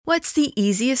What's the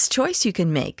easiest choice you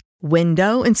can make?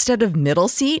 Window instead of middle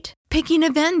seat? Picking a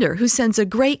vendor who sends a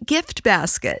great gift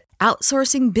basket?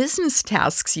 Outsourcing business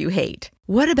tasks you hate?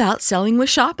 What about selling with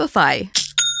Shopify?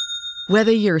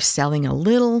 Whether you're selling a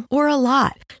little or a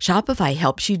lot, Shopify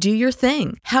helps you do your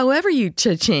thing, however you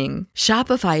cha-ching.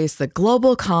 Shopify is the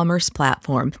global commerce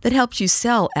platform that helps you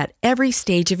sell at every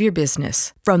stage of your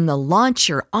business. From the launch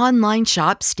your online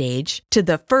shop stage to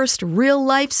the first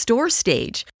real-life store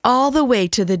stage, all the way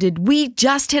to the did we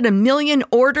just hit a million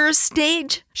orders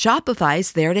stage.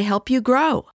 Shopify's there to help you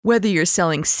grow. Whether you're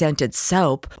selling scented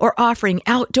soap or offering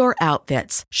outdoor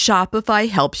outfits, Shopify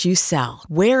helps you sell.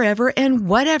 Wherever and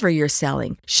whatever you're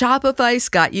selling, Shopify's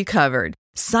got you covered.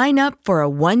 Sign up for a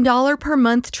 $1 per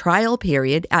month trial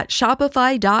period at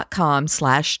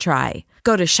shopify.com/try.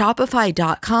 Go to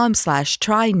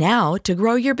shopify.com/try now to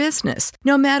grow your business,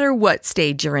 no matter what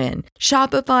stage you're in.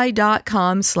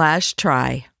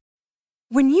 Shopify.com/try.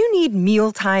 When you need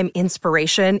mealtime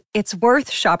inspiration, it's worth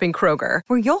shopping Kroger,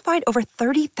 where you'll find over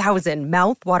 30,000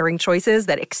 mouth-watering choices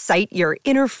that excite your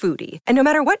inner foodie. And no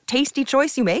matter what tasty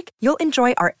choice you make, you'll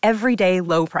enjoy our everyday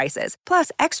low prices,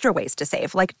 plus extra ways to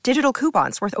save, like digital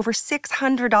coupons worth over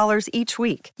 $600 each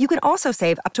week. You can also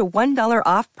save up to $1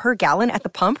 off per gallon at the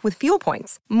pump with fuel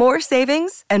points. More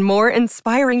savings and more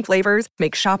inspiring flavors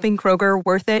make shopping Kroger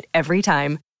worth it every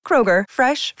time. Kroger,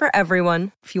 fresh for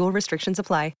everyone. Fuel restrictions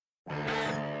apply.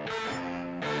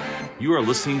 You are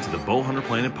listening to the Bowhunter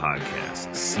Planet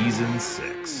Podcast, Season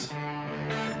 6.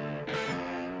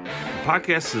 The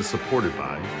podcast is supported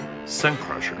by Scent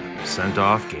Crusher, Scent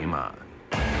Off, Game On,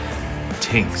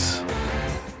 Tinks,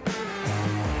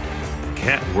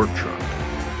 Cat Work Truck,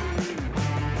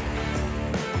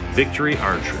 Victory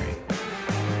Archery,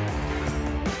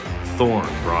 Thorn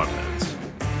Broadheads,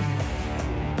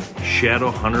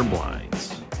 Shadow Hunter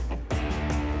Blinds,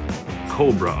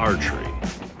 Cobra Archery,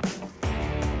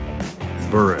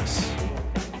 Burris,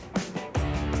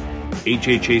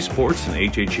 HHA Sports and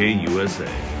HHA USA,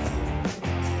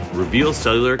 Reveal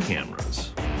Cellular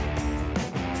Cameras,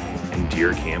 and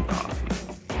Deer Camp Coffee.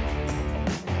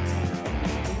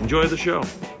 Enjoy the show.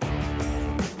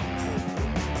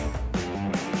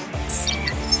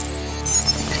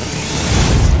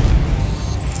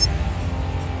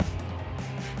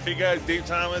 Hey guys, Dave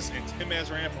Thomas and Tim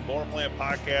Mazaran from Bowhunter Planet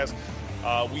Podcast.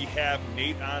 We have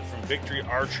Nate on from Victory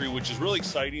Archery, which is really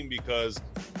exciting because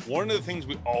one of the things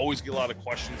we always get a lot of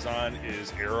questions on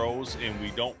is arrows, and we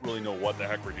don't really know what the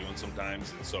heck we're doing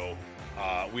sometimes. And so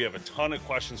we have a ton of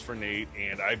questions for Nate,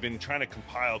 and I've been trying to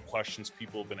compile questions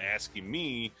people have been asking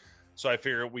me. So I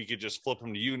figured we could just flip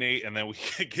them to you, Nate, and then we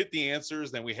could get the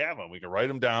answers. Then we have them. We can write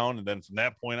them down, and then from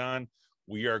that point on,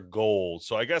 we are gold.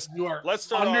 So I guess let's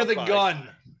start under the gun.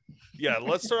 Yeah,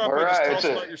 let's start off by just tell us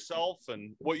about yourself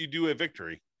and what you do at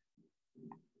Victory.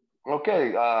 Okay,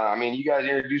 you guys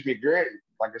introduced me great.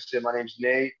 Like I said, my name's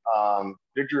Nate.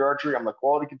 Victory Archery, I'm the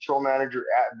quality control manager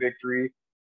at Victory.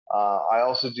 I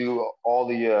also do all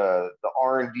the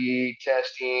R&D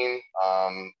testing.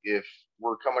 If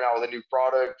we're coming out with a new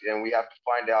product and we have to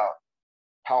find out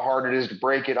how hard it is to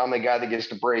break it, I'm the guy that gets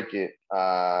to break it.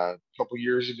 A couple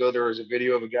years ago, there was a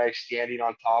video of a guy standing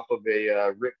on top of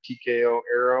a RIP TKO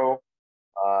arrow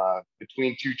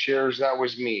between two chairs. That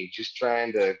was me, just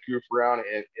trying to goof around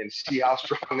and see how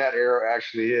strong that arrow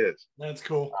actually is. That's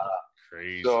cool.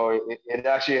 Crazy. So it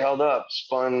actually held up,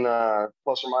 spun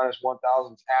plus or minus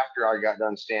 1,000 after I got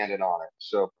done standing on it.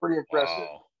 So pretty impressive.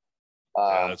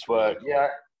 Wow. That's really cool. Yeah,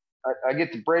 I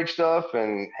get to break stuff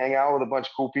and hang out with a bunch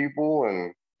of cool people.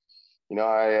 And,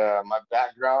 my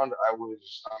background, I'm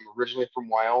originally from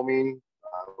Wyoming.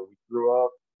 We grew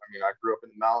up in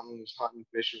the mountains, hunting,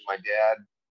 fishing with my dad.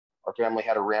 Our family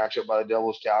had a ranch up by the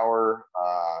Devil's Tower.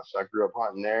 So I grew up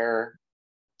hunting there.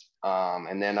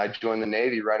 And then I joined the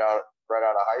Navy right out of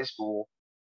high school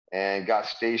and got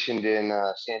stationed in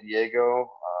San Diego,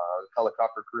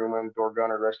 helicopter crewman, door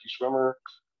gunner, rescue swimmer.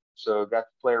 So got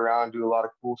to play around, do a lot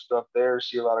of cool stuff there,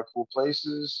 see a lot of cool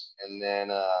places. And then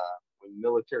when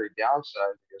military downsized,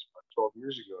 I guess about 12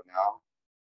 years ago now,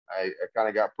 I kind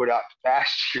of got put out to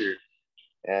pasture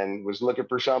and was looking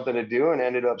for something to do and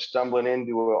ended up stumbling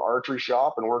into an archery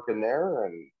shop and working there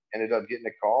and ended up getting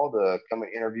a call to come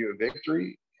and interview at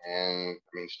Victory. And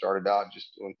started out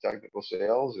just doing technical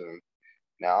sales, and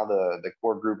now the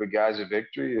core group of guys at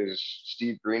Victory is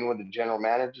Steve Greenwood, the general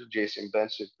manager, Jason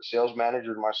Benson, the sales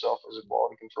manager, and myself as a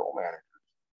quality control manager.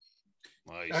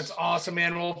 Nice. That's awesome,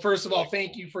 man. Well, first of all,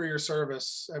 thank you for your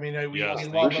service. We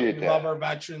love our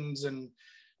veterans, and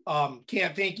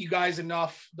can't thank you guys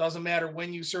enough. Doesn't matter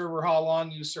when you serve or how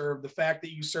long you serve. The fact that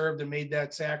you served and made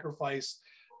that sacrifice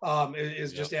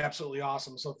is just absolutely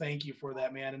awesome. So thank you for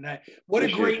that, man. And what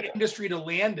a great industry to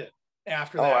land in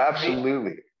after that. Oh,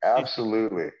 absolutely. Right?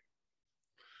 Absolutely.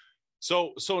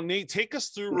 So Nate, take us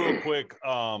through real quick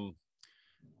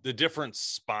the different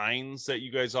spines that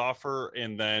you guys offer,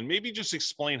 and then maybe just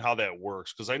explain how that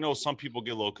works, because I know some people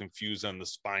get a little confused on the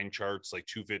spine charts, like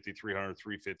 250, 300,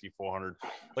 350, 400.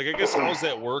 Like, I guess, how's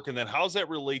that work, and then how's that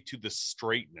relate to the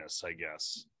straightness, I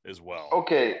guess, as well?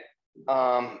 Okay.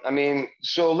 I mean,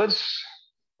 so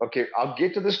I'll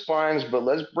get to the spines, but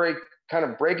let's break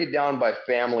it down by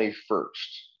family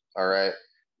first. All right.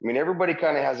 I mean, everybody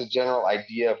kind of has a general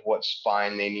idea of what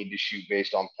spine they need to shoot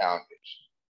based on poundage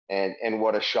and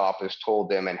what a shop has told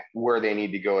them and where they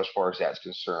need to go as far as that's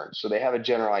concerned. So they have a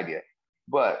general idea.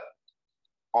 But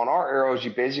on our arrows,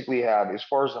 you basically have, as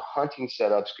far as the hunting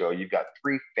setups go, you've got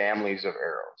 3 families of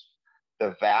arrows.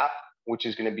 The VAP, which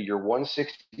is going to be your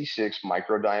 166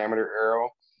 micro diameter arrow.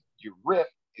 Your RIP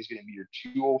is going to be your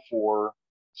 204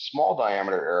 small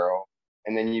diameter arrow.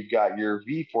 And then you've got your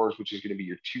V-Force, which is going to be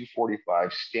your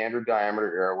 245 standard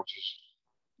diameter arrow, which is,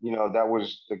 that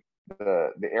was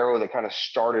the arrow that kind of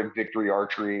started Victory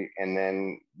Archery. And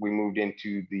then we moved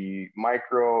into the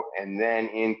micro and then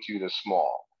into the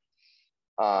small.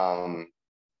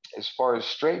 As far as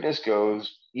straightness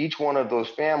goes, each one of those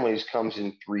families comes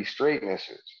in 3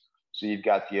 straightnesses. So you've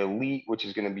got the Elite, which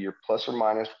is going to be your plus or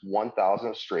minus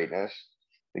 1,000 straightness,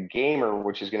 the Gamer,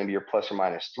 which is going to be your plus or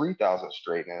minus 3,000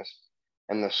 straightness,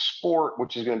 and the Sport,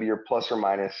 which is going to be your plus or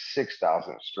minus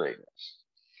 6,000 straightness.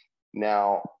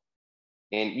 Now,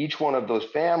 in each one of those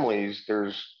families,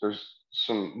 there's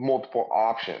some multiple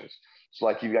options. So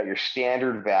like you've got your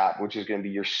standard VAP, which is going to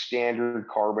be your standard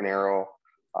carbon arrow,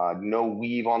 no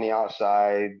weave on the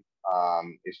outside.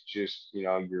 It's just,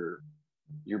 your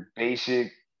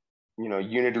basic,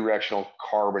 unidirectional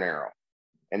carbon arrow.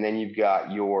 And then you've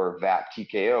got your VAP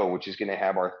TKO, which is going to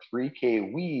have our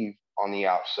 3K weave on the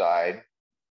outside.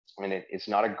 And it's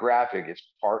not a graphic, it's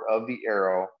part of the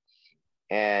arrow.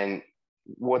 And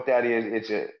what that is, it's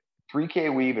a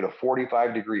 3K weave at a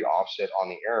 45-degree offset on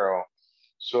the arrow.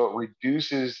 So it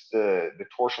reduces the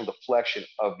torsional deflection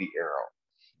of the arrow.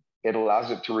 It allows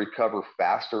it to recover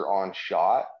faster on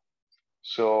shot.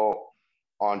 So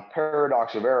on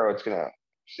paradox of arrow, it's going to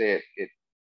say it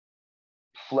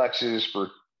flexes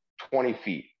for 20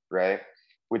 feet, right?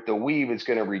 With the weave, it's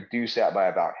going to reduce that by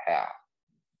about half.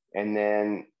 And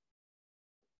then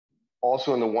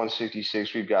also in the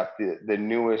 166, we've got the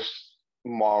newest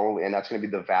model, and that's going to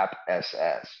be the VAP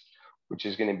SS, which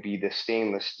is going to be the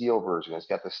stainless steel version. It's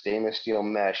got the stainless steel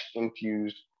mesh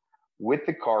infused with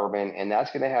the carbon, and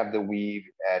that's going to have the weave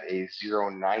at a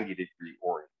 0-90-degree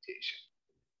orientation.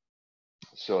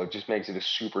 So it just makes it a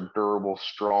super durable,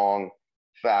 strong,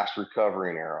 fast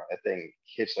recovering arrow. That thing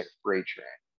hits like a freight train.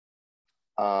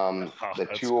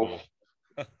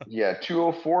 The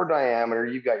 204 diameter,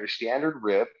 you've got your standard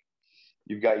RIP,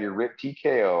 you've got your RIP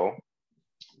TKO,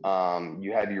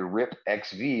 you have your RIP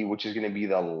XV, which is going to be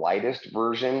the lightest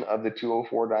version of the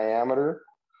 204 diameter.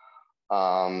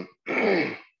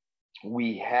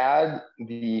 We had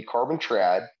the carbon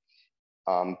trad.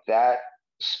 That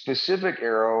specific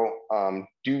arrow,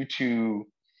 due to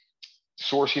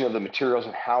sourcing of the materials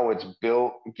and how it's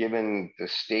built, given the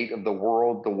state of the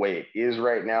world the way it is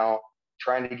right now,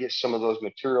 trying to get some of those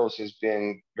materials has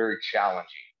been very challenging.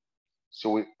 So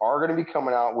we are going to be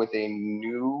coming out with a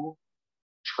new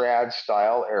trad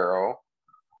style arrow.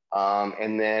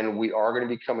 And then we are going to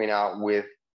be coming out with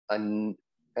an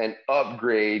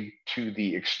upgrade to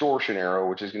the extortion arrow,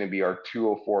 which is going to be our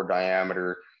 204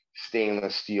 diameter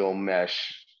stainless steel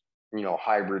mesh,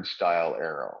 hybrid style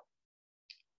arrow.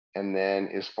 And then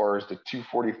as far as the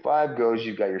 245 goes,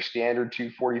 you've got your standard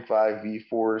 245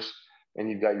 V-Force, and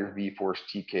you've got your V-Force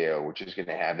TKO, which is going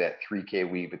to have that 3K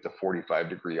weave at the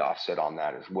 45-degree offset on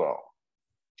that as well.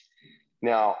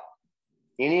 Now,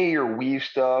 any of your weave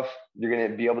stuff, you're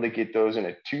going to be able to get those in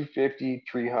a 250,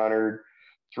 300,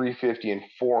 350, and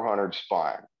 400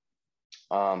 spine.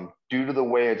 Due to the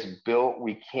way it's built,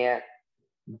 we can't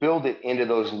build it into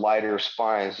those lighter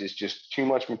spines. It's just too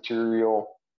much material,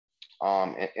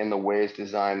 and the way it's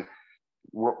designed,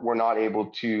 we're not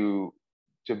able to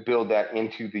build that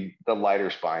into the lighter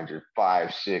spines, your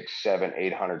 5, 6, 7,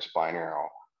 800 spine arrow.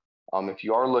 If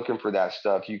you are looking for that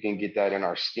stuff, you can get that in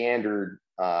our standard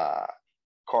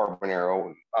carbon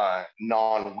arrow,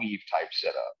 non-weave type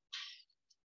setup.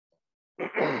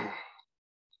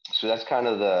 So that's kind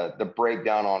of the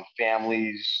breakdown on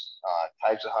families,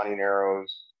 types of hunting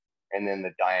arrows, and then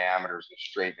the diameters and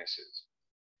straightnesses.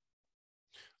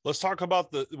 Let's talk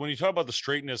about when you talk about the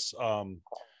straightness.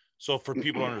 So for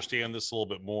people to understand this a little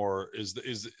bit more,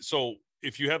 so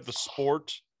if you have the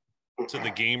sport to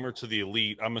the gamer to the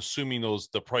elite, I'm assuming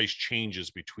the price changes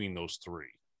between those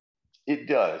three. It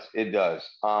does.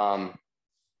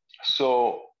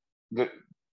 So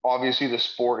obviously the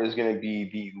sport is going to be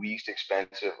the least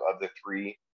expensive of the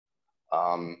three.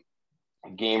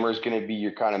 Gamer is going to be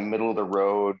your kind of middle of the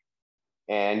road,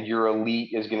 and your elite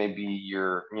is going to be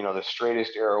your, the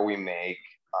straightest arrow we make.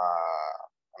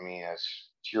 I mean, it's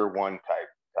tier 1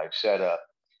 type setup.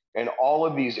 And all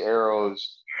of these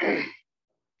arrows,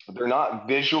 they're not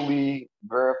visually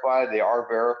verified. They are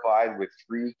verified with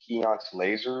 3 Keonce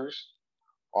lasers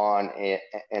on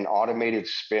an automated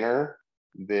spinner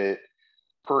that,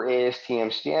 per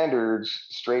ASTM standards,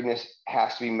 straightness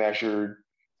has to be measured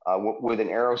with an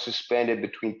arrow suspended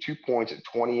between 2 points at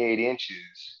 28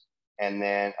 inches. And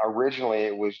then originally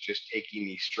it was just taking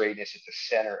the straightness at the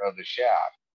center of the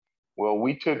shaft. Well,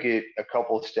 we took it a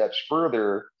couple of steps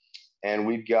further, and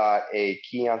we've got a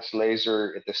Keonce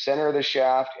laser at the center of the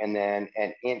shaft and then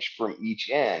an inch from each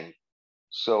end.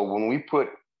 So when we put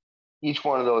each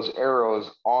one of those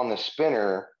arrows on the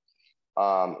spinner,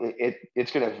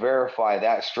 it's going to verify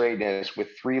that straightness with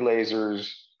 3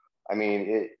 lasers. I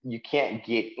mean, you can't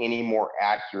get any more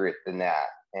accurate than that.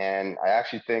 And I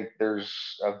actually think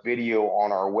there's a video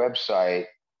on our website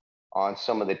on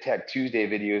some of the Tech Tuesday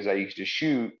videos I used to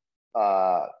shoot,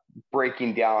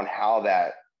 breaking down how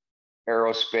that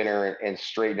arrow spinner and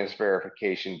straightness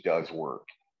verification does work.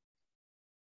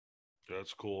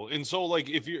 That's cool. And so like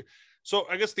so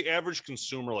I guess the average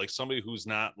consumer, like somebody who's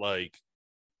not like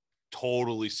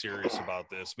totally serious about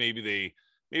this, maybe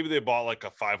they bought like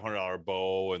a $500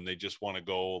 bow and they just want to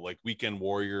go like weekend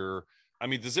warrior. I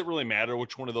mean, does it really matter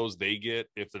which one of those they get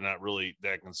if they're not really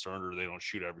that concerned or they don't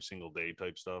shoot every single day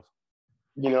type stuff?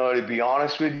 To be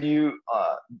honest with you,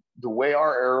 the way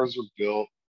our arrows are built,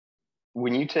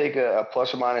 when you take a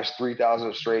plus or minus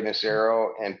 3,000 straightness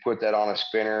arrow and put that on a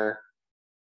spinner,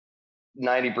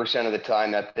 90% of the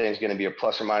time that thing's going to be a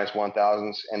plus or minus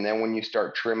 1,000. And then when you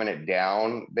start trimming it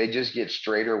down, they just get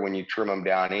straighter when you trim them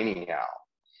down anyhow.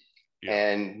 Yeah.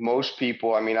 And most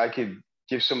people, I mean, I could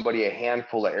give somebody a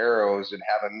handful of arrows and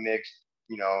have a mixed,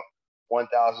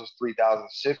 1,000s, 3,000s,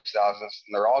 6,000s,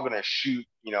 and they're all going to shoot,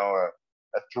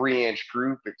 a 3-inch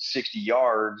group at 60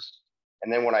 yards.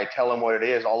 And then when I tell them what it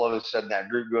is, all of a sudden that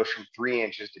group goes from 3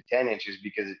 inches to 10 inches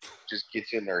because it just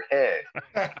gets in their head.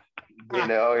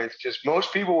 It's just,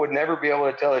 most people would never be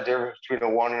able to tell the difference between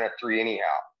a 1 and a 3 anyhow.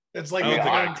 It's like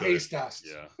a taste test.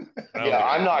 Yeah.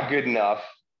 I'm not good enough.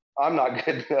 I'm not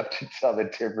good enough to tell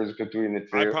the difference between the two.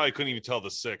 I probably couldn't even tell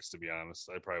the 6, to be honest.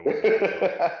 I probably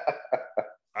wouldn't.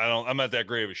 I'm not that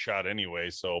great of a shot anyway.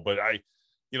 So, but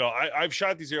I've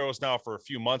shot these arrows now for a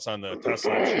few months on the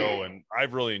Tesla show, and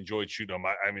I've really enjoyed shooting them.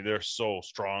 I mean, they're so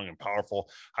strong and powerful.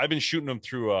 I've been shooting them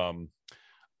through,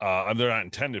 they're not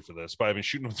intended for this, but I've been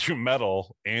shooting them through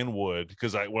metal and wood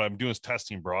because what I'm doing is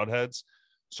testing broadheads.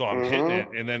 So I'm hitting it.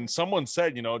 And then someone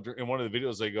said, in one of the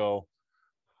videos,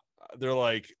 they're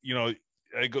like,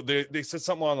 they said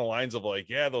something along the lines of like,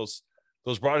 yeah, those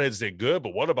broadheads did good,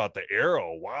 but what about the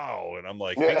arrow? Wow. And I'm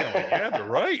like, thinking, yeah, they're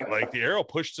right. Like the arrow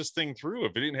pushed this thing through.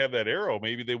 If it didn't have that arrow,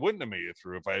 maybe they wouldn't have made it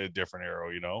through if I had a different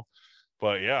arrow,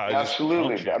 But yeah,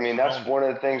 absolutely. I mean, that's one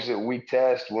of the things that we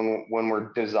test when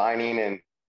we're designing and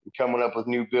coming up with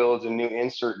new builds and new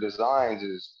insert designs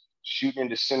is shooting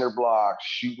into cinder blocks,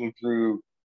 shooting through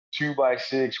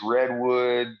 2x6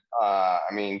 redwood.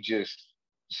 Just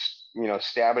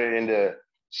stabbing it into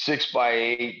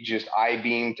 6x8, just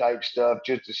I-beam type stuff,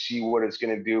 just to see what it's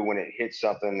going to do when it hits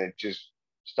something that just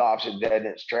stops it dead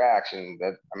in its tracks. And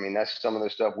that's some of the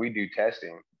stuff we do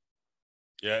testing.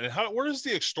 Yeah. And where does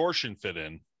the extortion fit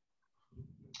in?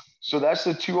 So that's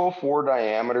the 204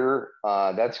 diameter.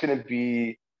 That's going to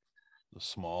be the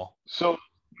small. So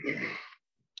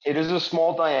it is a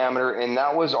small diameter, and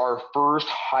that was our first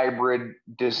hybrid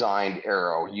designed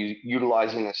arrow,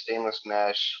 utilizing the stainless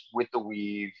mesh with the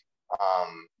weave.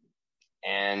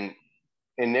 And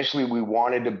initially we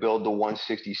wanted to build the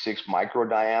 166 micro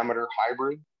diameter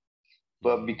hybrid,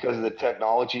 but because of the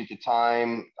technology at the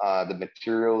time, the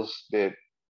materials that,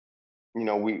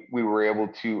 we were able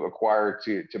to acquire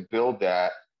to build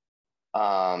that,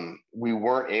 we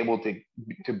weren't able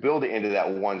to build it into that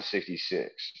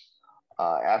 166.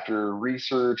 After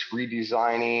research,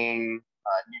 redesigning,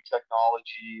 new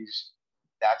technologies,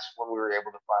 that's when we were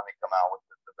able to finally come out with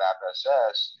the VAP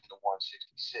SS and the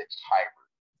 166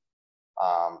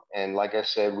 hybrid. And like I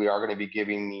said, we are going to be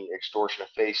giving the extortion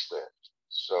a facelift.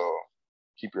 So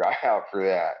keep your eye out for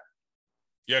that.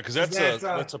 Yeah, because that's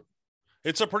a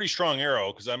It's a pretty strong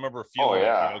arrow because I remember feeling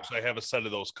because I have a set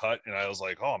of those cut and I was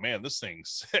like, oh man, this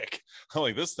thing's sick. I'm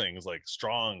like, this thing is like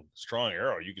strong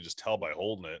arrow. You could just tell by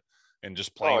holding it and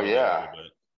just playing with it a little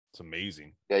bit. It's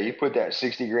amazing. Yeah, you put that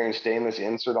 60 grain stainless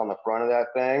insert on the front of that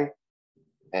thing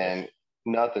and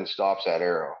nothing stops that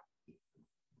arrow.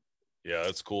 Yeah,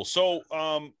 that's cool. So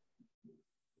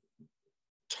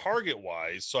target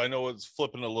wise, so I know it's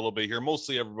flipping a little bit here.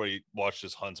 Mostly everybody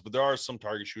watches hunts, but there are some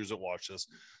target shooters that watch this.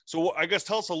 So I guess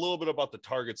tell us a little bit about the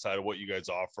target side of what you guys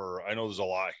offer. I know there's a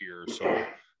lot here, so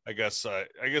I guess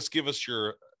give us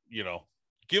your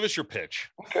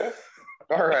pitch. Okay.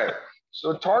 All right.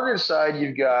 So target side,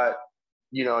 you've got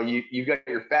you've got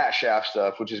your fat shaft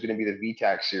stuff, which is going to be the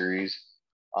VTAC series,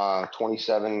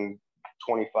 27,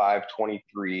 25,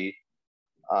 23.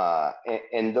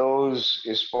 And those,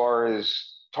 as far as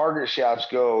target shafts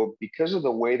go, because of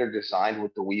the way they're designed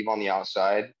with the weave on the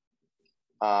outside,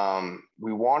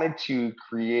 we wanted to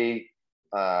create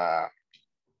not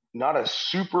a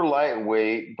super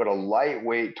lightweight, but a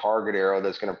lightweight target arrow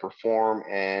that's going to perform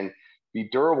and be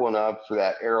durable enough for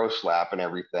that arrow slap and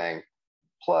everything.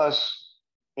 Plus,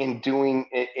 in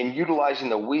utilizing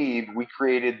the weave, we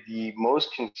created the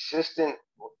most consistent.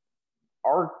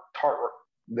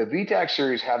 The VTAC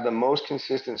series have the most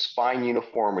consistent spine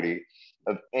uniformity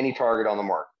of any target arrow on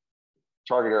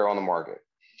the market.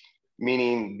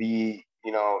 Meaning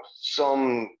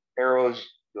some arrows,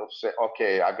 you'll say,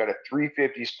 okay, I've got a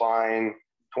 350 spine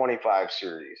 25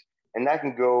 series, and that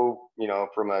can go,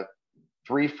 from a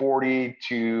 340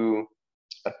 to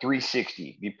a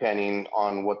 360, depending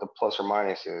on what the plus or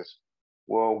minus is.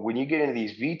 Well, when you get into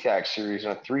these VTAC series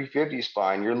on a 350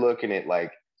 spine, you're looking at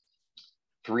like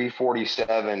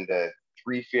 347 to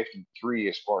 353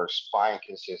 as far as spine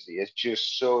consistency. It's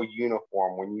just so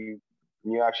uniform. When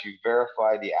you actually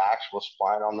verify the actual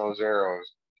spine on those arrows,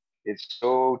 it's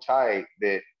so tight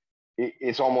that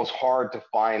it's almost hard to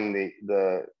find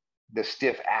the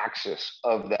stiff axis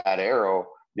of that arrow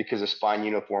because the spine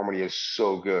uniformity is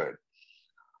so good.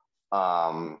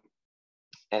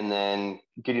 And then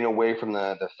getting away from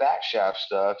the fat shaft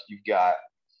stuff,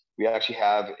 we actually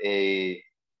have a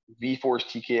V-Force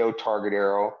TKO target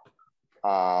arrow,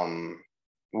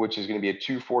 which is going to be a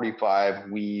 245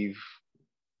 weave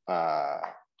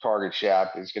target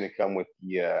shaft. It's going to come with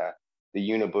the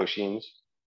unibushings.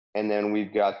 And then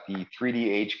we've got the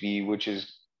 3D HV, which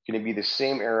is going to be the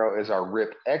same arrow as our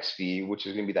RIP XV, which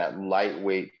is going to be that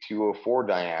lightweight 204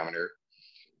 diameter.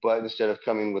 But instead of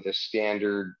coming with a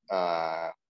standard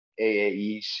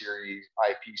AAE series,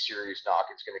 IP series nock,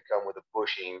 it's going to come with a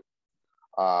bushing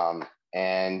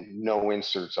and no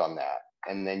inserts on that.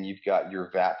 And then you've got your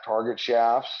VAP target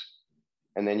shafts.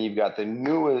 And then you've got the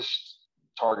newest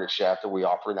target shaft that we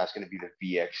offer, and that's going to be the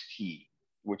VXT,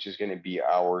 which is going to be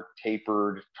our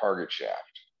tapered target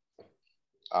shaft.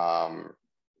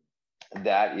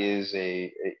 That is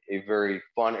a very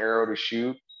fun arrow to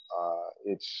shoot.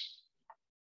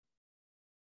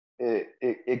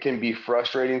 It can be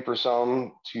frustrating for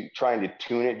some to trying to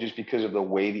tune it just because of the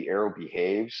way the arrow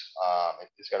behaves.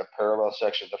 It's got a parallel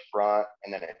section at the front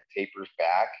and then it tapers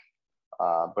back,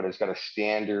 but it's got a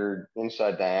standard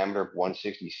inside diameter of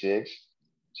 166.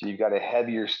 So you've got a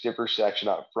heavier, stiffer section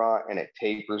up front, and it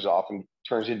tapers off and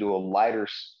turns into a lighter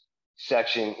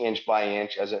section inch by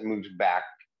inch as it moves back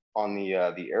on the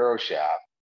arrow shaft.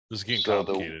 This is getting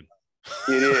complicated.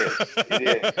 It is.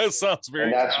 That sounds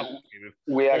very complicated.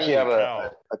 We actually have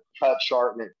a cut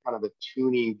chart and kind of a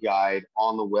tuning guide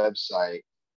on the website.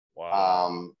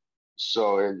 Wow.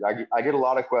 So I get a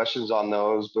lot of questions on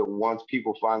those, but once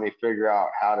people finally figure out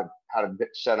how to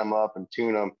set them up and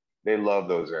tune them, they love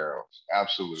those arrows.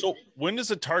 Absolutely. So when does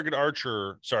a target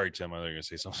archer, sorry, Tim, I thought you were going to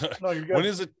say something. No, you're good. When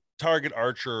does a target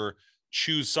archer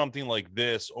choose something like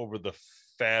this over the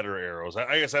fatter arrows?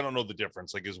 I guess I don't know the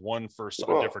difference. Like, is one for a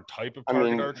different type of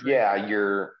target archery? Yeah,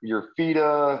 your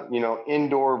FIDA,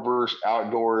 indoor versus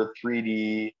outdoor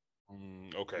 3D.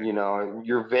 Okay.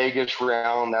 Your Vegas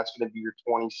round, that's going to be your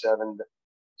 27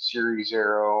 series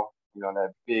arrow.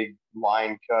 That big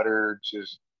line cutter,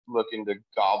 just looking to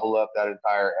gobble up that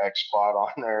entire X spot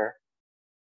on there.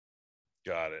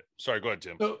 Got it. Sorry, go ahead,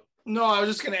 Tim. No, I was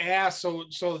just going to ask. So,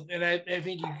 and I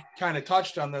think you kind of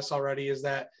touched on this already. Is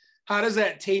that how does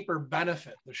that taper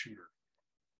benefit the shooter?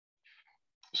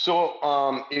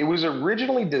 So, it was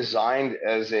originally designed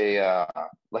as a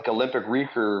like Olympic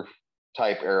recurve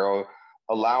type arrow,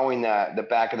 allowing the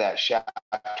back of that shaft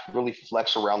to really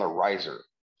flex around the riser.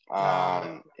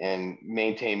 And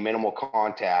maintain minimal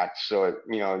contact. So,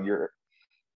 your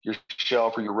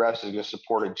shelf or your rest is going to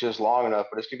support it just long enough,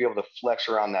 but it's going to be able to flex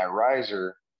around that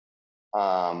riser.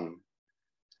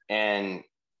 And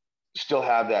still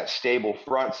have that stable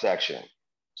front section.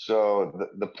 So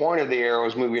the point of the arrow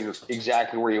is moving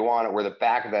exactly where you want it, where the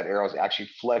back of that arrow is actually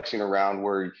flexing around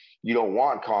where you don't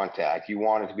want contact. You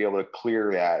want it to be able to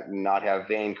clear that and not have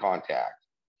vein contact.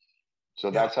 So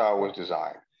that's how it was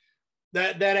designed.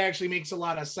 That actually makes a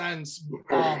lot of sense.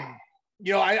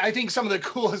 You know, I think some of the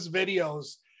coolest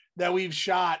videos that we've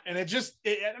shot, and I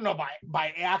don't know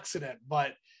by accident,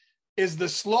 but is the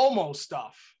slow-mo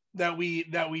stuff that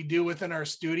we do within our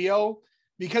studio,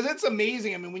 because it's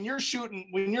amazing. I mean, when you're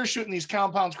shooting these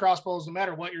compounds, crossbows, no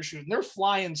matter what you're shooting, they're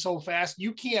flying so fast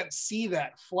you can't see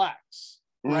that flex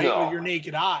with your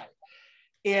naked eye.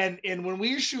 And when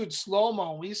we shoot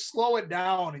slow-mo, we slow it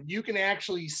down and you can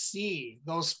actually see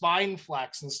those spine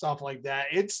flex and stuff like that.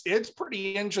 It's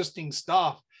pretty interesting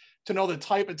stuff to know the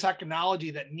type of technology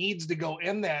that needs to go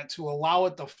in that to allow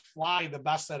it to fly the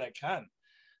best that it can.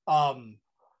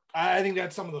 I think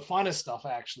that's some of the funnest stuff,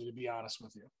 actually, to be honest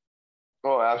with you.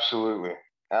 Oh, absolutely.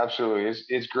 Absolutely.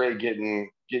 It's great getting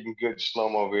good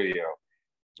slow-mo video.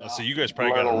 So you guys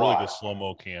probably got a really good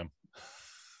slow-mo cam.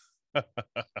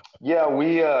 Yeah,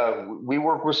 we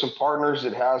work with some partners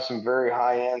that have some very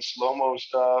high-end slow-mo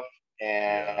stuff,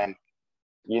 and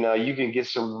you know, you can get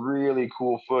some really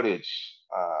cool footage.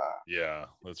 Yeah,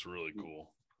 that's really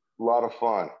cool. A lot of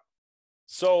fun.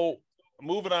 So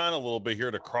moving on a little bit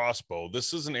here to crossbow,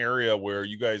 this is an area where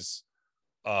you guys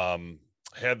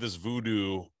had this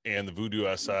Voodoo and the Voodoo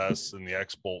SS and the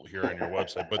X-Bolt here on your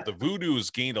website, but the Voodoo has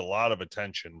gained a lot of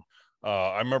attention.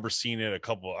 I remember seeing it I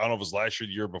don't know if it was last year,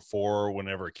 the year before,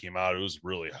 whenever it came out. It was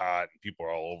really hot and people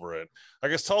are all over it. I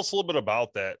guess tell us a little bit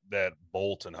about that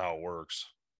bolt and how it works.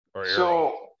 Or arrow.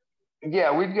 So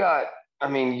yeah, you've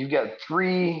got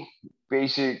three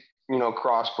basic, you know,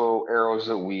 crossbow arrows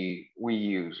that we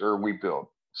use or we build.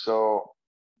 So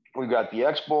we've got the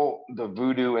X-Bolt, the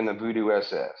Voodoo, and the Voodoo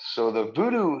SS. So the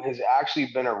Voodoo has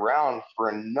actually been around for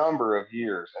a number of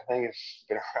years. I think it's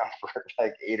been around for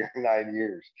like 8 or 9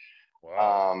 years.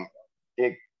 Wow.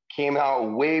 It came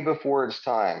out way before its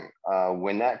time.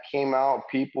 When that came out,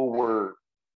 people were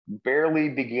barely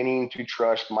beginning to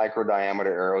trust micro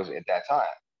diameter arrows at that time.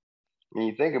 When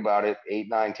you think about it, 8,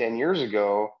 9, 10 years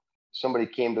ago, somebody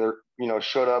came to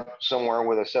showed up somewhere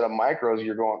with a set of micros.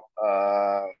 You're going,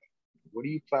 what do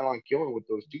you plan on killing with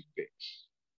those toothpicks?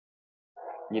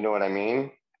 You know what I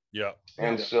mean? Yeah.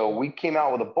 And so we came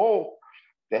out with a bolt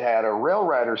that had a rail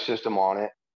rider system on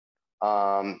it.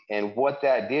 And what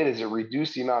that did is it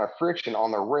reduced the amount of friction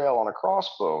on the rail on a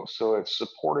crossbow. So it's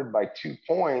supported by 2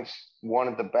 points, one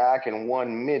at the back and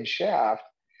one mid shaft.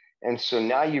 And so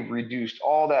now you've reduced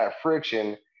all that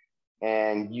friction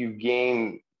and you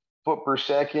gain foot per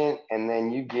second, and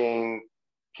then you gain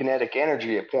kinetic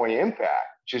energy at point of impact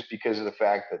just because of the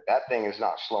fact that that thing is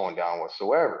not slowing down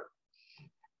whatsoever.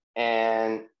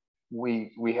 And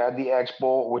we had the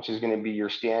X-Bolt, which is going to be your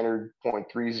standard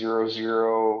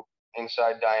 0.300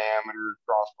 inside diameter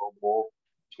crossbow bolt,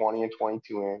 20 and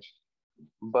 22 inch.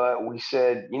 But we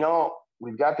said,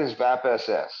 we've got this VAP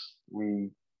SS.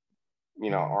 We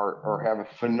are having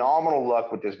phenomenal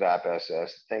luck with this VAP SS.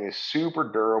 The thing is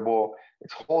super durable.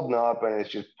 It's holding up and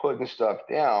it's just putting stuff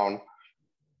down.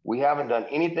 We haven't done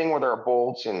anything with our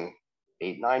bolts in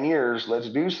 8, 9 years. Let's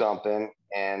do something.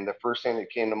 And the first thing that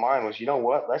came to mind was, you know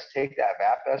what? Let's take that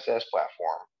VAP SS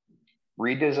platform,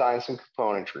 redesign some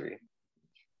componentry,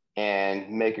 and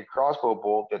make a crossbow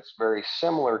bolt that's very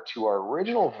similar to our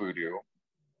original Voodoo,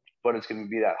 but it's going to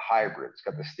be that hybrid. It's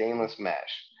got the stainless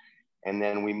mesh. And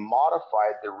then we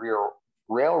modified the rear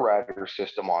rail rider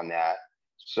system on that.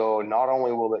 So not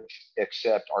only will it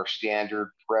accept our standard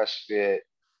press fit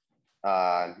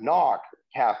knock,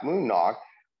 half moon knock,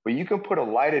 but you can put a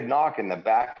lighted knock in the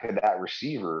back of that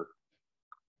receiver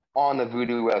on the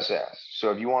Voodoo SS.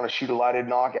 So if you want to shoot a lighted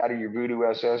knock out of your Voodoo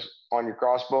SS on your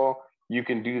crossbow, you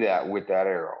can do that with that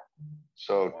arrow.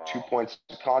 So 2 points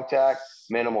of contact,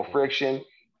 minimal friction,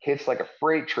 hits like a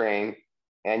freight train,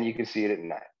 and you can see it at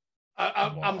night.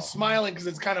 I'm smiling because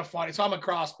it's kind of funny. So I'm a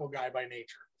crossbow guy by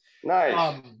nature.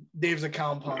 Nice. Dave's a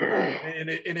compound guy, and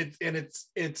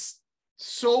it's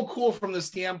so cool from the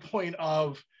standpoint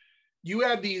of you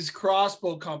have these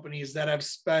crossbow companies that have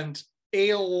spent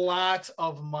a lot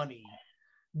of money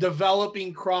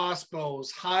developing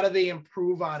crossbows. How do they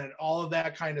improve on it? All of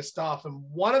that kind of stuff. And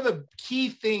one of the key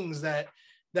things that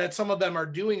some of them are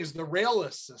doing is the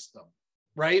railless system,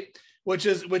 right? Which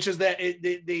is that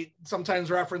they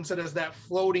sometimes reference it as that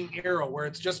floating arrow where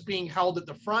it's just being held at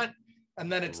the front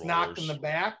and then it's knocked in the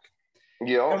back.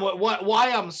 Yeah. And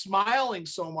why I'm smiling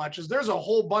so much is there's a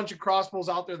whole bunch of crossbows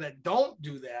out there that don't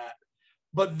do that,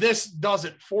 but this does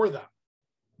it for them.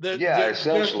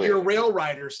 Essentially. Your rail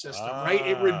rider system, right?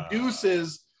 It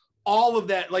reduces all of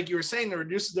that, like you were saying, it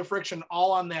reduces the friction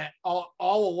all on that, all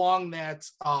along that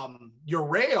your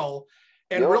rail,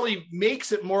 and really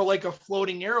makes it more like a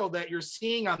floating arrow that you're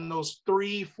seeing on those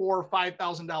 $3,000, $4,000,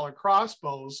 $5,000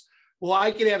 crossbows. Well,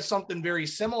 I could have something very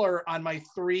similar on my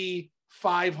 $300,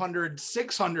 $500,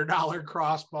 $600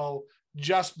 crossbow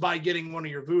just by getting one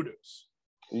of your Voodoos.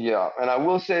 Yeah, and I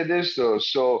will say this though.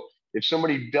 So if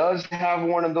somebody does have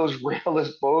one of those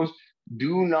railless bows,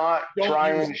 do not try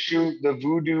and shoot the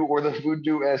Voodoo or the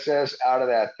Voodoo SS out of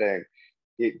that thing.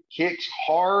 It kicks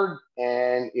hard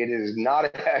and it is not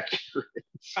accurate.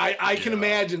 I can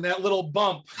imagine that little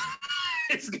bump.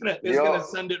 It's gonna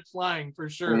send it flying for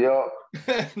sure. Yeah,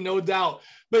 no doubt.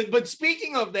 But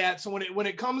speaking of that, so when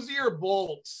it comes to your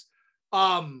bolts,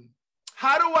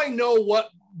 how do I know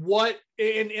what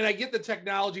and I get the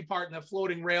technology part and the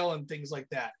floating rail and things like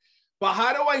that, but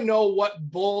how do I know what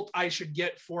bolt I should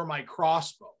get for my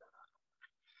crossbow?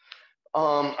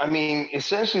 I mean,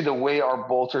 essentially the way our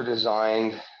bolts are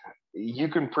designed, you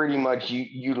can pretty much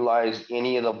utilize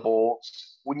any of the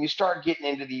bolts. When you start getting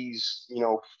into these,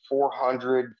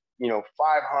 400,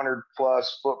 500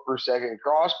 plus foot per second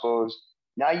crossbows,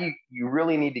 now you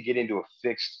really need to get into a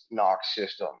fixed knock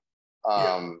system.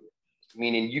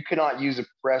 Meaning you cannot use a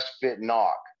press fit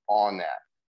knock on that.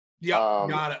 Yeah,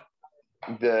 got it.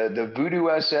 The Voodoo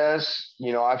SS,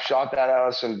 I've shot that out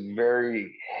of some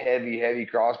very heavy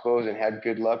crossbows and had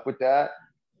good luck with that.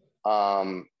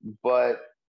 But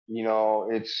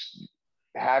it's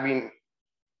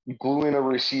gluing a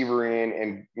receiver in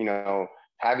and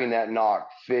having that knock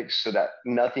fixed so that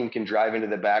nothing can drive into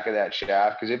the back of that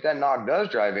shaft. Because if that knock does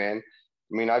drive in,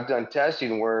 I mean, I've done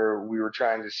testing where we were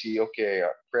trying to see, okay, a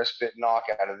press fit knock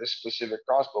out of this specific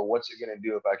crossbow, what's it going to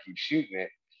do if I keep shooting it?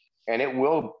 And it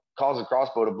will cause the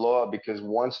crossbow to blow up, because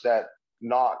once that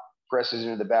knock presses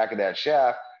into the back of that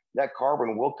shaft, that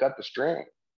carbon will cut the string.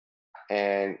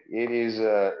 And it is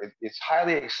it's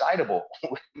highly excitable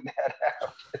when that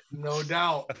happens. No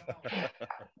doubt.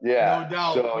 Yeah. No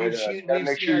doubt. So gotta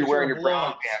make sure you're wearing your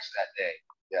brown pants that day.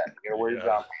 Yeah, you gotta wear your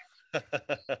brown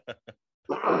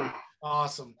pants.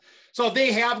 Awesome. So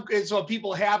if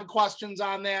people have questions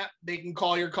on that, they can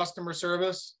call your customer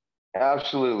service.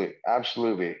 Absolutely.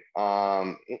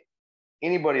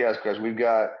 Anybody has questions, we've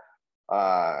got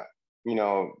you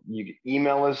can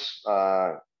email us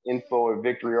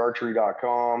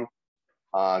info@victoryarchery.com.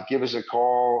 Give us a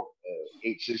call,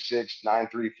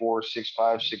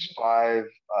 866-934-6565.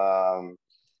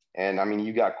 And I mean,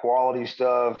 you got quality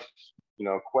stuff,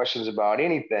 questions about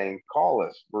anything, call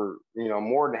us. We're,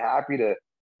 more than happy to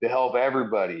help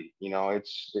everybody.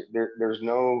 There's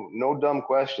no dumb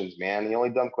questions, man. The only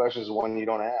dumb question is the one you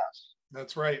don't ask.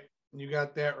 That's right. You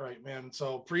got that right, man.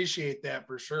 So appreciate that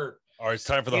for sure. All right. It's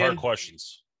time for the hard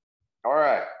questions. All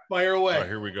right. Fire away. All right,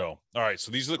 here we go. All right. So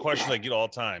these are the questions I get all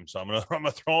the time. So I'm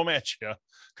gonna throw them at you,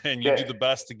 and you do the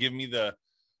best to give me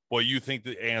what you think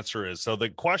the answer is. So the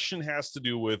question has to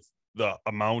do with the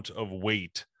amount of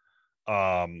weight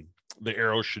the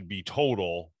arrow should be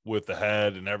total, with the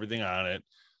head and everything on it,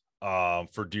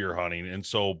 for deer hunting. And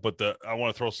so, I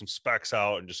want to throw some specs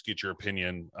out and just get your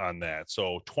opinion on that.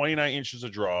 So 29 inches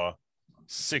of draw,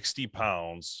 60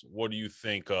 pounds. What do you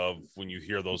think of when you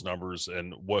hear those numbers,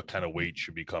 and what kind of weight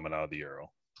should be coming out of the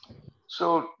arrow?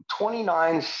 So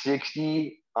 29,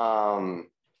 60,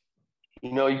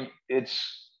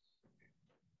 it's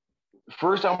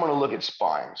first I'm going to look at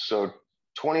spine. So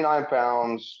 29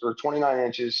 pounds or 29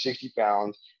 inches, 60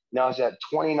 pounds. Now is that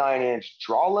 29-inch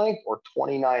draw length or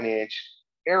 29-inch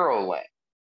arrow length?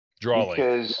 Draw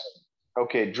length.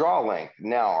 Draw length.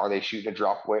 Now, are they shooting a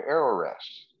drop away arrow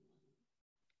rest?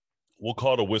 We'll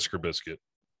call it a whisker biscuit.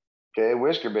 Okay,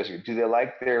 whisker biscuit. Do they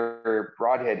like their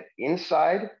broadhead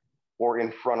inside or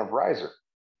in front of riser?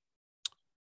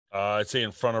 I'd say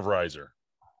in front of riser.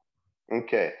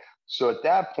 Okay, so at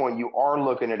that point, you are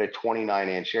looking at a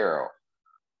 29-inch arrow.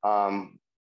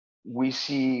 We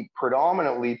see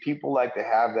predominantly people like to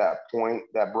have that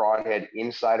broadhead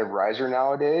inside of riser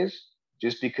nowadays,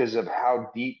 just because of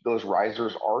how deep those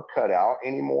risers are cut out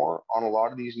anymore on a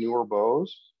lot of these newer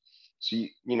bows. So,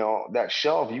 that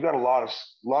shelf, you got a lot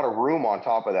of room on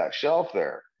top of that shelf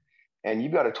there, and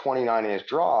you've got a 29-inch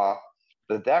draw,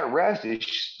 but that rest is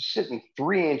sitting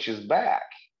 3 inches back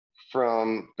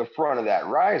from the front of that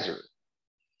riser.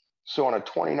 So on a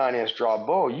 29-inch draw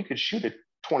bow, you could shoot a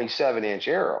 27-inch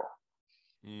arrow.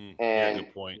 And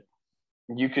good point.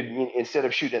 You could, instead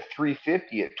of shooting a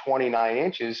 350 at 29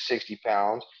 inches, 60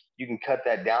 pounds, you can cut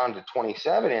that down to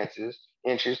 27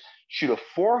 inches, shoot a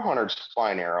 400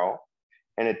 spine arrow.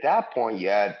 And at that point, you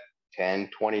add 10,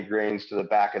 20 grains to the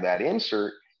back of that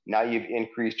insert, now you've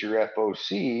increased your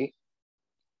FOC.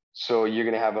 So you're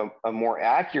going to have a more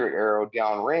accurate arrow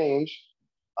downrange,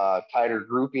 tighter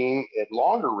grouping at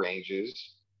longer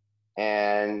ranges.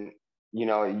 And, you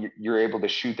know, you're able to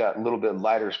shoot that little bit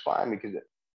lighter spine, because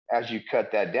as you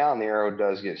cut that down, the arrow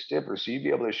does get stiffer. So you'd be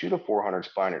able to shoot a 400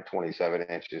 spine at 27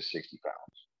 inches, 60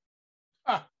 pounds.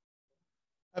 Huh.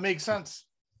 That makes sense.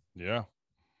 Yeah.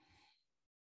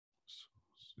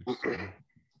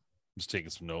 Just taking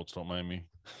some notes, don't mind me.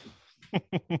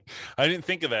 I didn't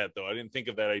think of that, though. I didn't think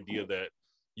of that idea that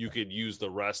you could use the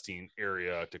resting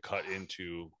area to cut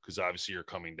into, because obviously you're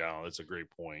coming down. That's a great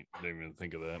point. I didn't even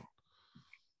think of that.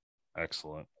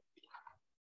 Excellent.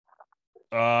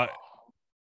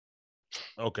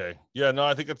 Okay. Yeah, no,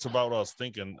 I think that's about what I was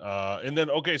thinking. And then,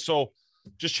 okay, so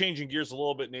just changing gears a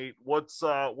little bit, Nate, what's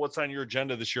on your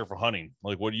agenda this year for hunting?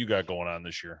 Like, what do you got going on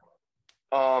this year?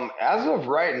 As of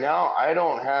right now, I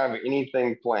don't have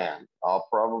anything planned. I'll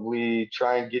probably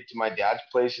try and get to my dad's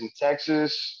place in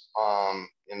Texas.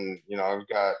 And you know, I've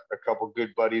got a couple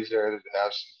good buddies there that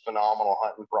have some phenomenal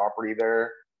hunting property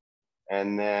there.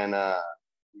 And then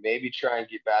maybe try and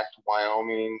get back to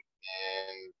Wyoming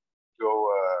and go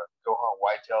hunt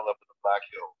whitetail up in the Black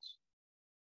Hills.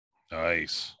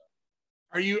 Nice.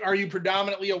 Are you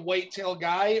predominantly a whitetail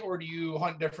guy, or do you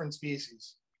hunt different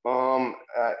species?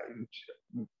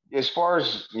 As far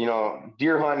as, you know,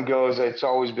 deer hunting goes, it's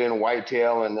always been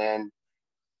whitetail, and then,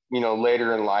 you know,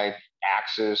 later in life,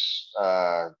 axis.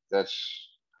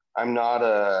 I'm not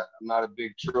a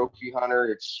big trophy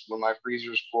hunter. It's when my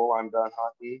freezer's full, I'm done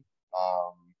hunting.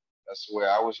 That's the way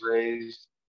I was raised.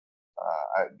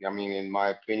 I mean, in my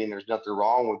opinion, there's nothing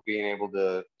wrong with being able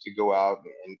to go out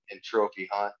and trophy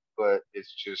hunt, but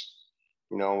it's just,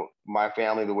 you know, my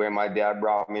family, the way my dad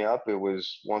brought me up, it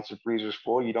was once the freezer's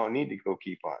full, you don't need to go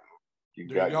keep hunting.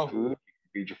 You've got your food, you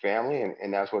feed your family,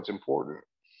 and that's what's important.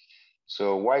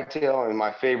 So whitetail, and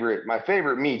my favorite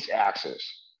meat's axis.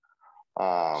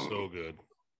 So good.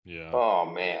 Yeah. Oh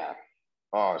man.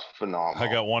 Oh, it's phenomenal.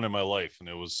 I got one in my life, and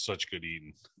it was such good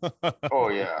eating. Oh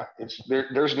yeah,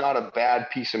 there's not a bad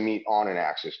piece of meat on an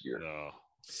axis deer. No.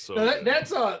 So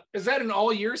is that an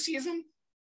all year season?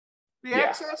 The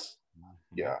axis?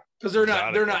 Yeah. Because they're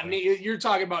not you're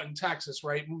talking about in Texas,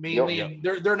 right? Mainly,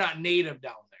 yep. They're not native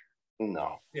down there.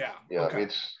 No. Yeah. Yeah, okay.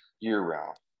 It's year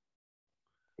round.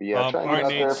 But yeah, try and get right, out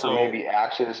Nate, there for maybe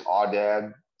axis,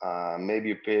 aoudad,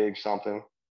 maybe a pig, something.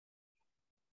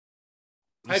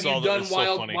 Have you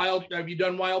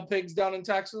done wild pigs down in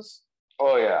Texas?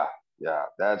 Oh yeah. Yeah.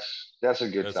 That's a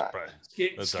good time.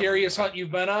 Scariest hunt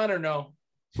you've been on, or no?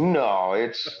 No,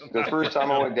 it's the first time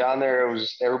I went down there,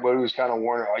 everybody was kind of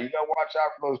warning, oh, you gotta watch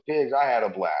out for those pigs. I had a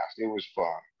blast. It was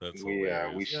fun.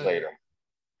 We slayed them.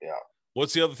 Yeah.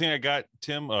 What's the other thing I got,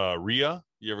 Tim? Rhea.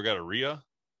 You ever got a Rhea?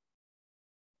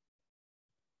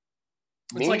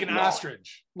 It's like an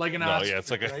ostrich. Like an ostrich. Yeah,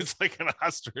 it's like right? It's like an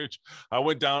ostrich. I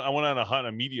went on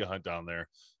a media hunt down there,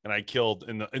 and I killed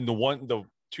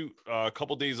a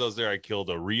couple days I was there, I killed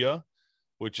a Rhea,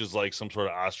 which is like some sort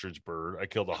of ostrich bird. I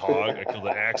killed a hog, I killed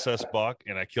an access buck,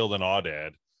 and I killed an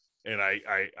aoudad. And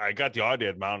I got the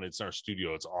aoudad mounted. It's in our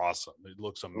studio. It's awesome. It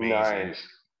looks amazing. Nice.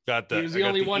 He was the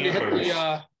only one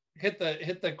to hit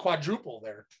the quadruple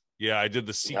there. Yeah, I did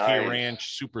the CK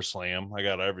Ranch Super Slam. I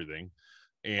got everything.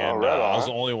 And I was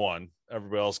the only one.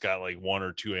 Everybody else got like one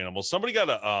or two animals. Somebody got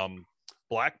a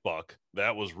black buck.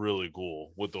 That was really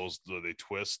cool with those, they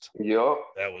twist. Yep.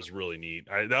 That was really neat.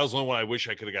 That was the only one I wish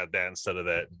I could have got that instead of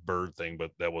that bird thing, but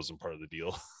that wasn't part of the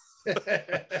deal.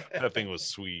 That thing was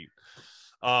sweet.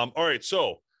 All right.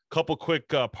 So a couple quick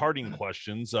parting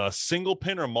questions. Single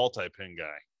pin or multi-pin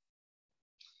guy?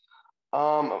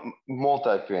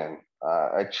 Multi-pin.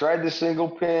 I tried the single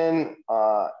pin,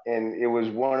 and it was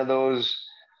one of those,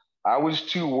 I was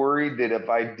too worried that if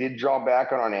I did draw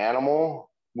back on an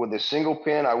animal with a single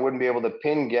pin, I wouldn't be able to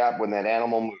pin gap when that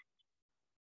animal moved.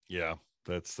 Yeah,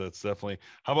 that's definitely.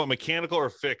 How about mechanical or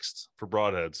fixed for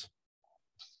broadheads?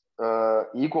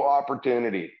 Equal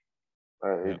opportunity.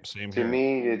 Same to here.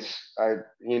 me, it's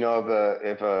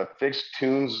if a fixed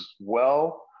tunes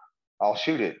well, I'll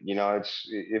shoot it. You know, it's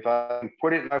if I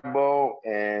put it in my bow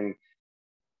and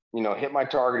hit my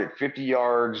target at 50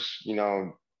 yards,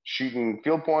 shooting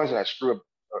field points, and I screw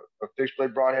a fixed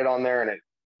blade broadhead on there, and it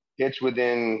hits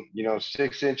within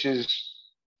 6 inches,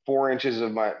 4 inches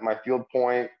of my field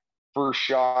point first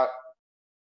shot,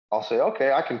 I'll say,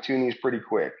 okay, I can tune these pretty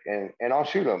quick, and I'll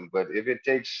shoot them. But if it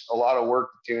takes a lot of work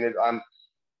to tune it, I'm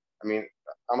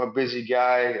a busy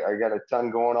guy. I got a ton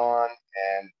going on,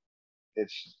 and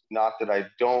it's not that I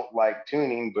don't like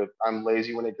tuning, but I'm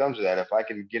lazy when it comes to that. If I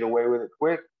can get away with it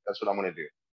quick, that's what I'm going to do.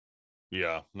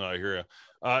 Yeah, no, I hear you.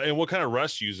 And what kind of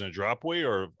rest you using? A drop away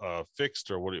or fixed,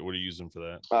 or what are you using for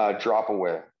that? Drop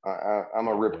away. I'm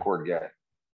a ripcord guy.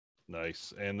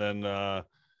 Nice. And then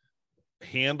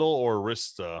handle or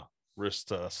wrist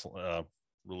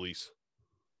release?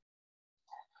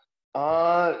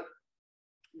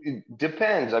 It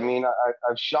depends. I mean,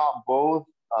 I've shot both.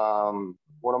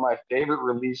 One of my favorite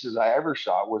releases I ever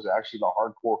shot was actually the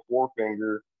hardcore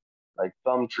 4-finger, like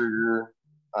thumb trigger.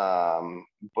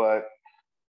 But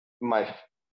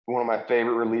one of my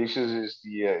favorite releases is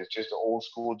is just an old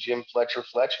school Jim Fletcher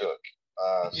Fletch hook.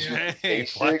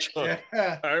 Fletch hook.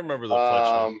 Yeah. I remember the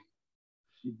Fletch hook.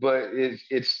 But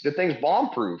it's the thing's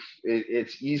bomb proof.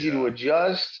 It's easy to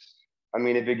adjust. I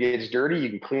mean, if it gets dirty, you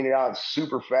can clean it out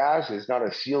super fast. It's not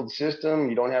a sealed system.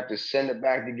 You don't have to send it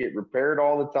back to get repaired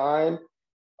all the time.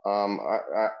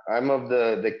 I'm of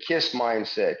the KISS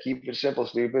mindset. Keep it simple,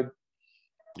 stupid.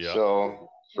 Yeah. So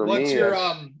for me,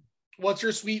 what's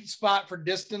your sweet spot for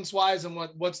distance wise, and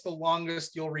what's the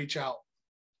longest you'll reach out?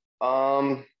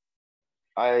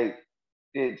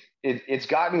 It's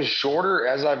gotten shorter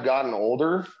as I've gotten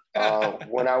older.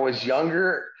 When I was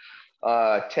younger,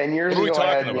 10 years ago,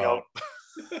 I had,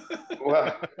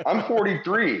 well, I'm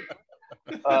 43.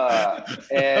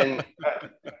 And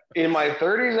in my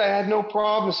 30s, I had no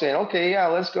problem saying, okay, yeah,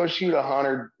 let's go shoot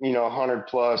 100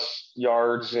 plus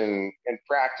yards and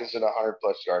practice at 100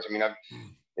 plus yards. I mean,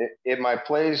 at my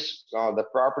place, the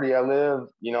property I live,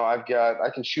 I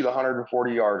can shoot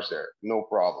 140 yards there. No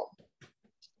problem.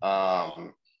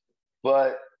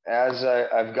 But as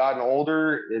I've gotten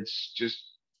older, it's just,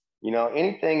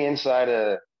 anything inside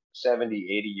of 70,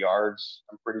 80 yards,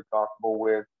 I'm pretty comfortable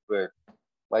with, but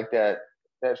like that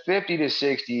 50 to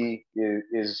 60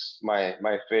 is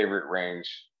my favorite range.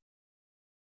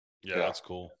 Yeah, that's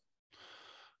cool.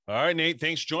 All right, Nate,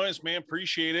 thanks for joining us, man.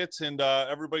 Appreciate it. And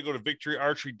everybody go to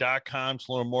victoryarchery.com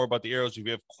to learn more about the arrows. If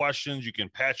you have questions, you can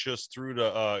patch us through to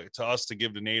us to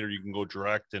give to Nate, or you can go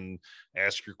direct and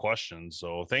ask your questions.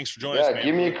 So thanks for joining us, man.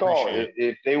 Give me a call.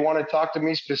 If they want to talk to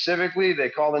me specifically, they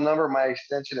call the number. My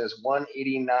extension is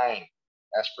 189.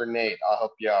 Ask for Nate. I'll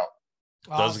help you out.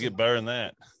 Awesome. Doesn't get better than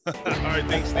that. All right,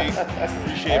 thanks, Nate.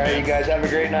 Appreciate it, man. You guys have a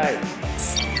great night.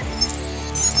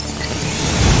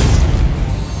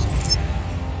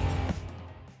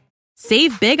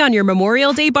 Save big on your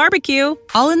Memorial Day barbecue,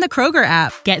 all in the Kroger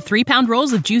app. Get 3-pound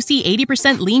rolls of juicy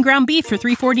 80% lean ground beef for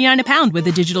 $3.49 a pound with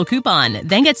a digital coupon.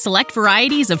 Then get select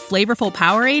varieties of flavorful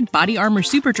Powerade, Body Armor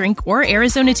Super Drink, or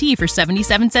Arizona tea for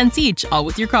 77 cents each, all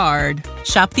with your card.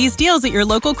 Shop these deals at your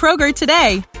local Kroger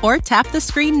today, or tap the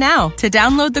screen now to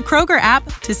download the Kroger app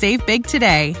to save big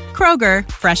today. Kroger,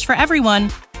 fresh for everyone.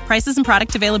 Prices and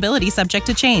product availability subject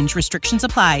to change. Restrictions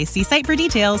apply. See site for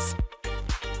details.